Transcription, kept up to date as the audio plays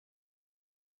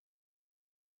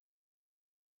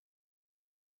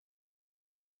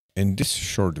In this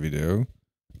short video,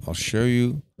 I'll show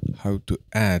you how to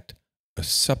add a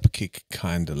subkick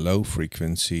kind of low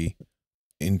frequency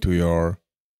into your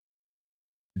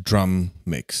drum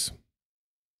mix.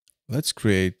 Let's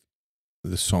create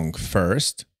the song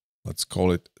first. Let's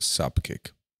call it Subkick.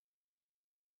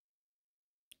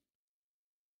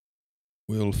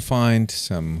 We'll find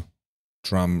some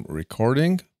drum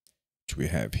recording, which we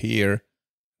have here.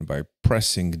 And by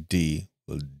pressing D,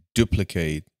 we'll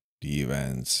duplicate the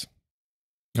events.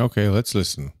 Okay, let's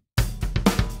listen.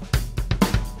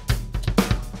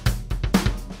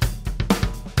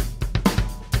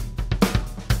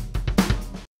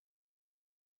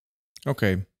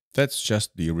 Okay, that's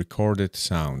just the recorded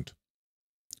sound.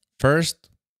 First,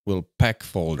 we'll pack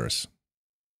folders.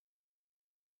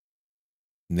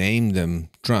 Name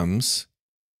them drums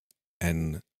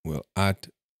and we'll add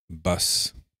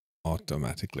bass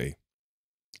automatically.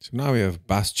 So now we have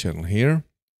bass channel here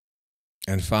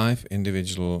and 5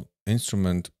 individual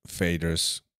instrument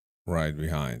faders right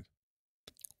behind.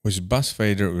 With bass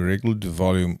fader, we regulate the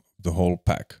volume of the whole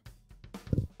pack.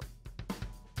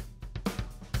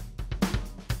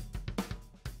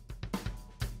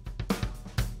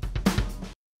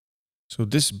 So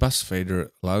this bass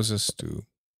fader allows us to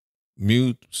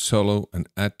mute, solo, and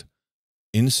add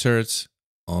inserts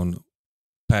on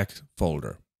packed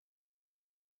folder.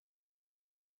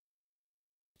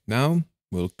 Now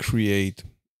we'll create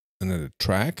another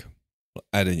track. We'll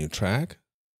add a new track.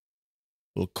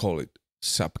 We'll call it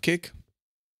Subkick.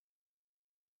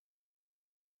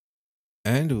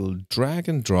 And we'll drag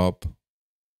and drop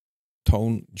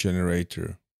tone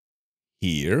generator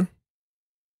here.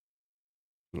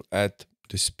 We'll add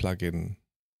this plugin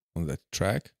on that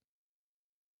track.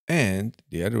 And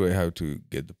the other way how to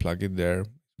get the plugin there,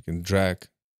 we can drag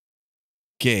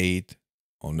gate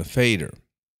on the fader.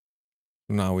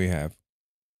 Now we have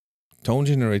tone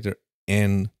generator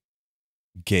and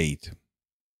gate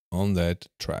on that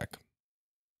track.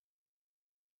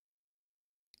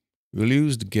 We'll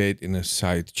use the gate in a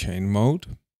sidechain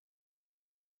mode,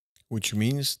 which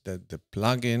means that the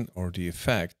plugin or the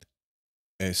effect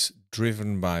is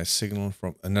driven by a signal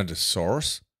from another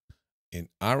source. In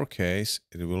our case,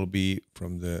 it will be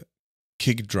from the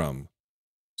kick drum.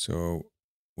 So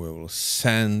we will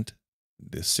send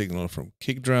the signal from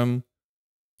kick drum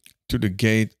to the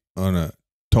gate on a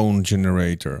tone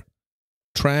generator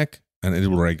track, and it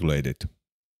will regulate it.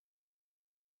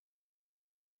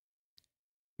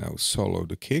 Now solo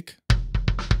the kick.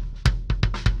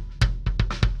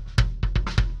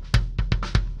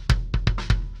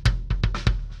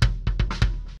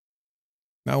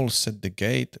 Now we'll set the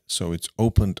gate so it's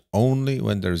opened only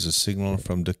when there's a signal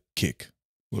from the kick.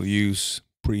 We'll use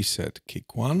preset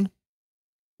kick 1.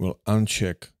 We'll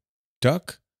uncheck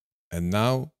duck, and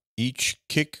now each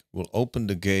kick will open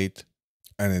the gate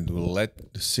and it will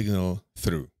let the signal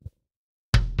through.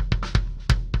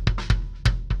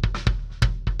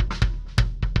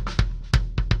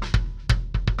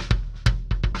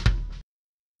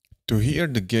 To hear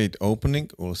the gate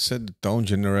opening, we'll set the tone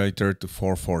generator to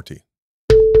 440.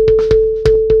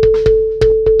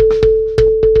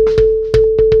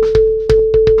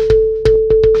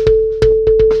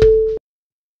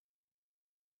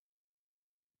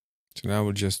 So now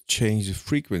we'll just change the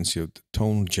frequency of the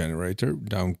tone generator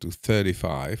down to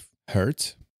 35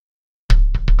 Hertz.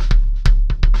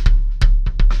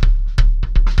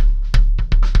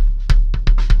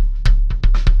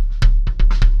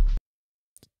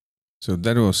 So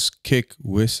that was kick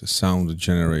with sound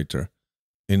generator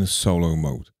in solo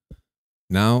mode.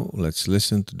 Now let's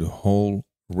listen to the whole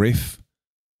riff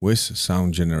with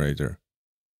sound generator.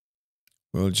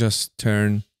 We'll just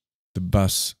turn the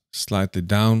bass slightly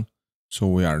down so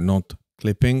we are not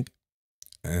clipping.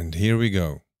 And here we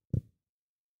go.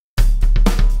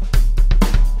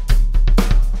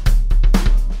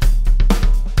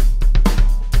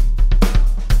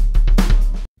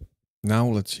 Now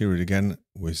let's hear it again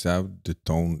without the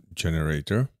tone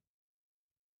generator.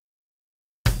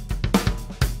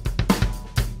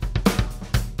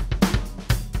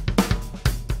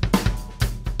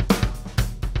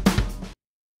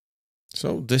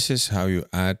 So this is how you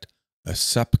add a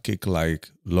subkick-like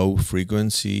low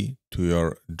frequency to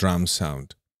your drum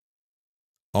sound.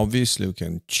 Obviously, you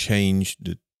can change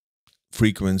the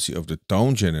frequency of the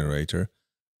tone generator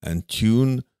and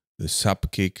tune the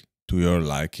subkick to your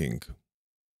liking.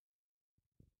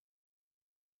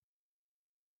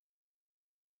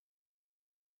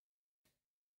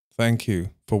 Thank you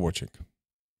for watching.